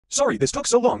Sorry this took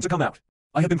so long to come out.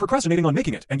 I have been procrastinating on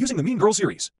making it and using the Mean Girl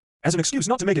series as an excuse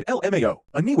not to make it LMAO.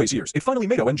 Anyways years, it finally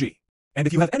made OMG. And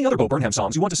if you have any other Bo Burnham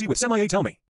songs you want to see with Semi-A, tell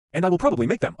me. And I will probably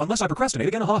make them unless I procrastinate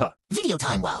again, haha. Video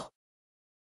time, wow.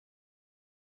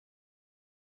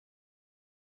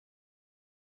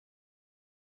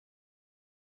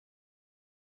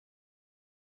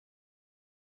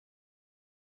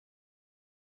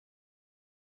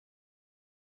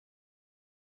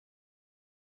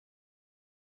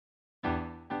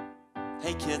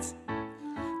 Hey kids,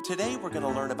 today we're going to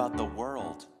learn about the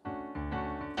world.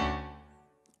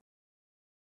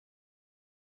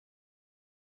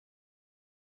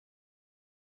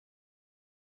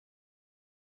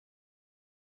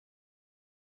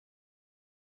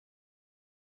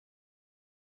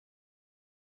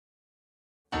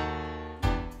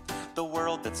 The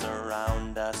world that's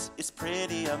around us is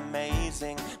pretty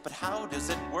amazing, but how does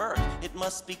it work? It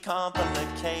must be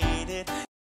complicated.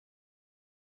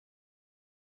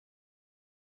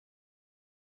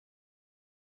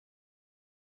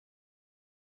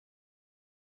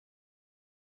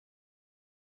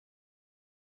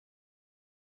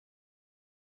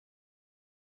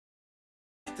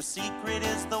 The secret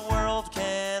is the world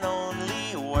can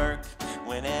only work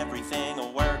when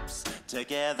everything works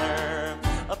together.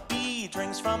 A bee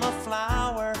drinks from a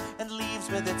flower and leaves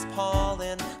with its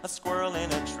pollen. A squirrel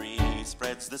in a tree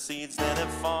spreads the seeds that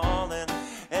have fallen.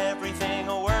 Everything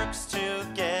works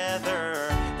together.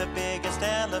 The biggest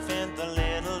elephant, the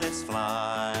littlest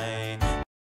fly.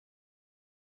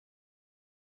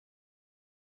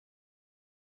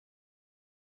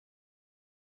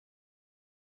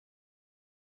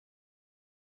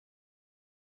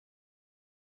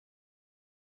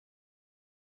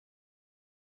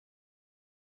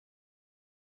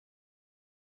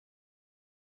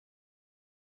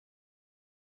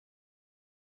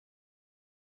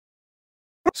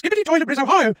 Skibbity Toilet Briz,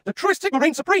 Ohio, the truest Sigma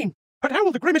reigns supreme. But how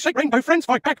will the grimace-shaped rainbow friends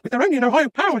fight back with their own in Ohio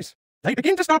powers? They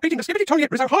begin to start beating the Skibbity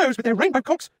Toilet Briz, Ohio's with their rainbow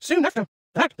cocks soon after.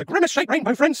 That, the grimace-shaped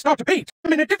rainbow friends start to beat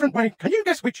them in a different way. Can you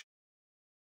guess which?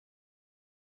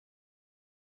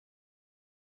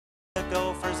 The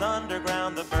gophers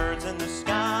underground, the birds in the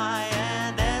sky,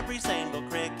 and every single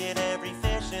cricket, every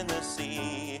fish in the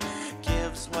sea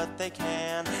gives what they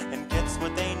can and gets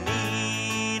what they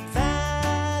need.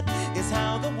 That is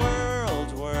how the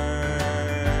world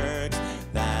works.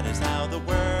 That is how the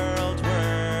world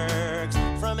works.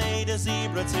 From A to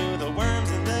zebra to the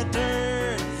worms in the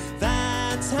dirt.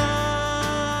 That's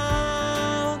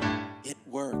how it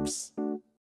works.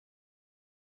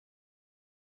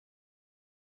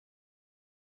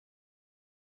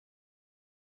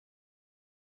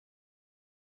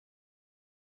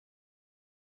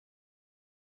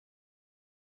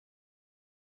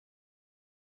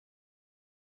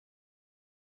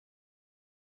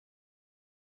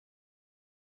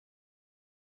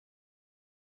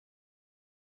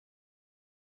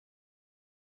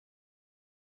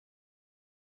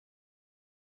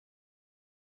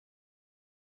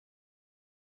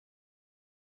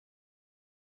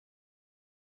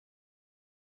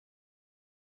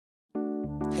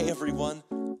 Hey everyone,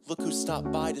 look who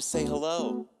stopped by to say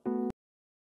hello.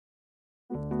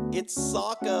 It's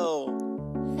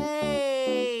Socko.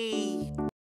 Hey!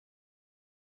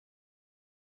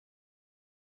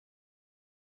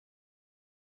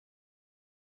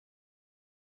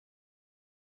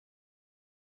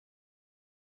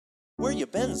 Where you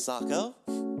been, Socko?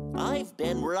 I've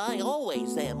been where I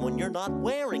always am when you're not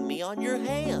wearing me on your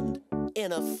hand.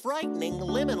 In a frightening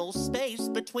liminal space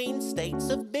between states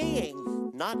of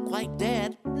being. Not quite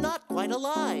dead, not quite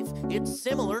alive. It's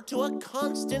similar to a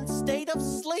constant state of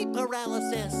sleep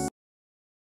paralysis.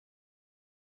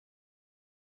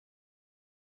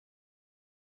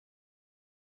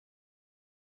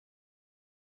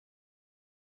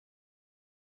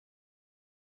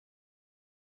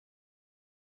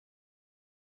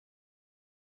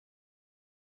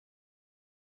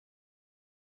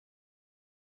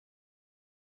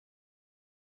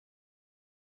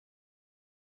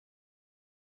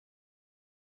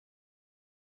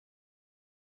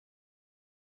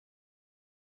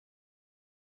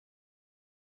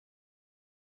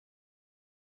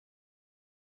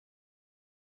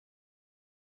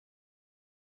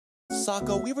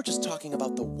 Socko, we were just talking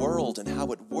about the world and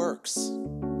how it works.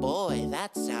 Boy,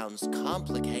 that sounds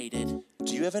complicated.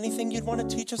 Do you have anything you'd want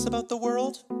to teach us about the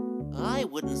world? I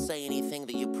wouldn't say anything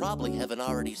that you probably haven't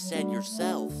already said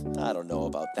yourself. I don't know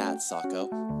about that,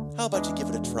 Socko. How about you give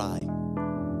it a try?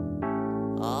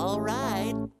 All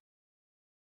right.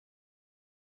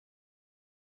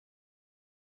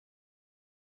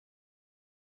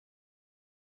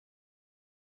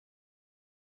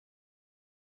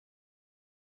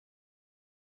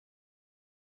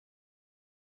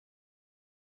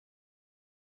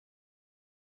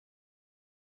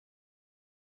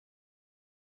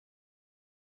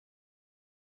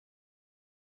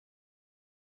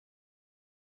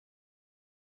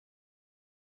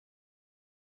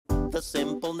 The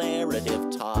simple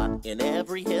narrative taught in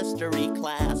every history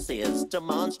class is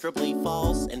demonstrably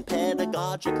false and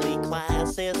pedagogically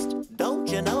classist.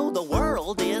 Don't you know the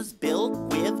world is built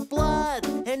with blood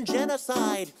and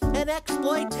genocide and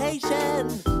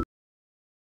exploitation?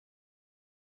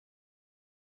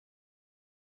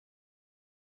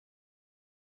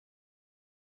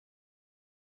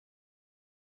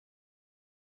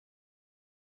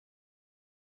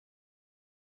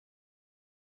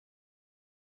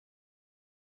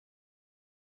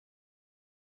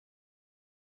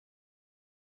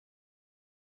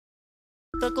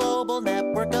 The global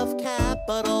network of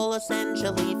capital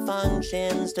essentially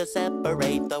functions to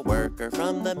separate the worker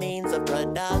from the means of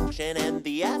production, and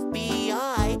the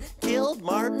FBI killed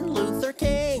Martin Luther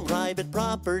King. Private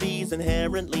property's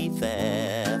inherently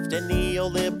theft, and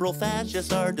neoliberal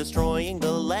fascists are destroying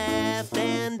the left,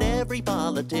 and every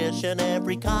politician,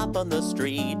 every cop on the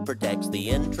street protects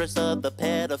the interests of the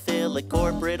pedophilic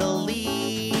corporate elite.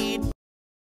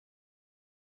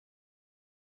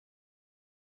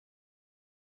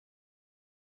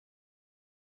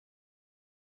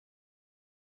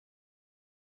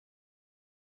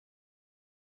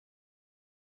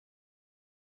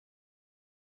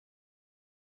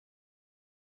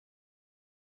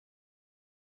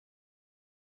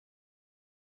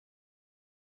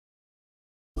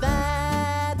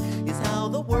 That is how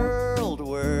the world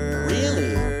works.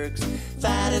 Really?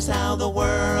 That is how the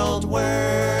world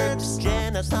works.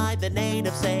 Genocide, the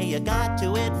natives say you got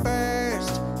to it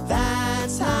first.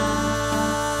 That's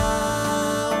how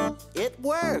it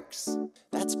works.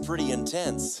 That's pretty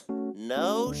intense.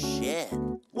 No shit.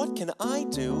 What can I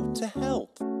do to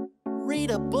help? Read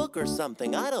a book or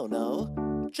something, I don't know.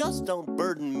 Just don't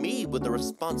burden me with the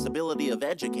responsibility of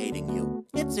educating you.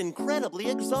 It's incredibly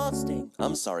exhausting.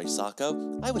 I'm sorry,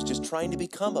 Sako. I was just trying to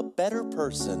become a better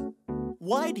person.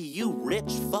 Why do you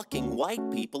rich fucking white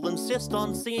people insist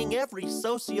on seeing every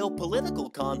socio-political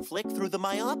conflict through the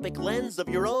myopic lens of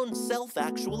your own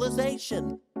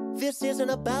self-actualization? This isn't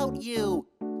about you,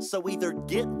 so either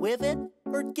get with it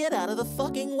or get out of the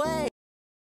fucking way.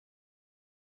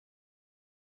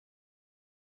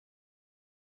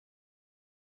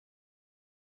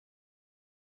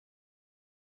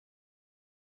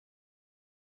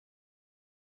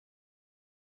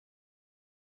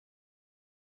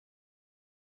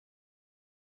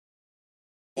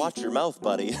 Watch your mouth,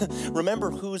 buddy. Remember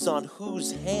who's on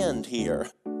whose hand here.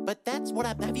 But that's what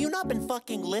have you not been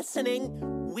fucking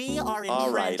listening? We are All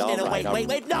right, entrenched in a all right,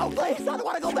 wait, no, please, I don't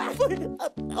want to go back.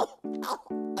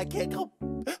 I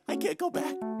can't go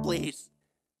back. Please.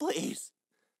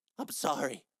 I'm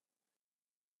sorry.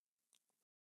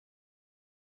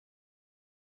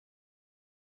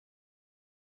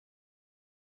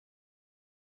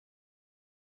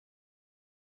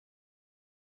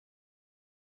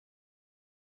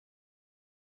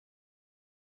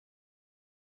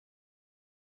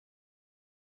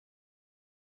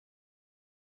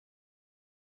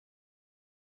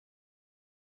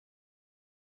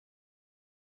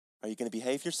 Are you going to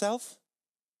behave yourself?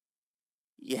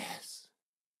 Yes.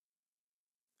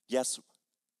 Yes.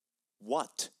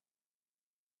 What?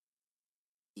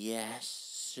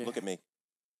 Yes, sir. Look at me.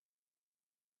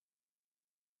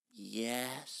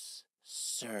 Yes,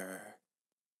 sir.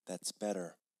 That's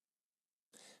better.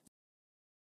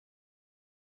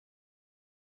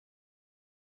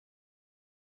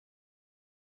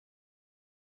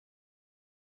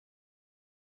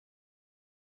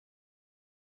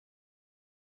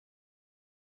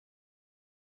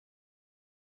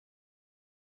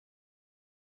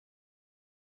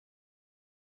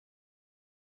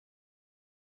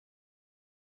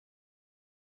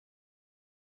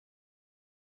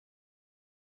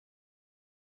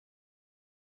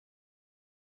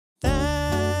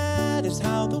 That is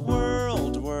how the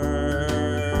world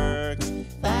works.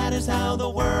 That is how the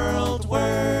world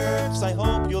works. I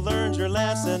hope you learned your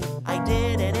lesson. I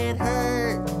did and it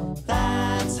hurt.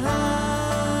 That's how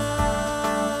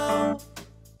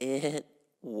It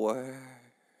works.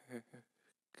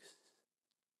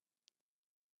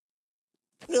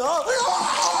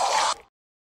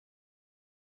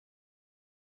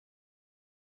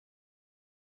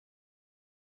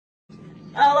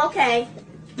 Oh, okay.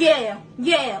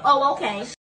 Yeah. Oh, okay.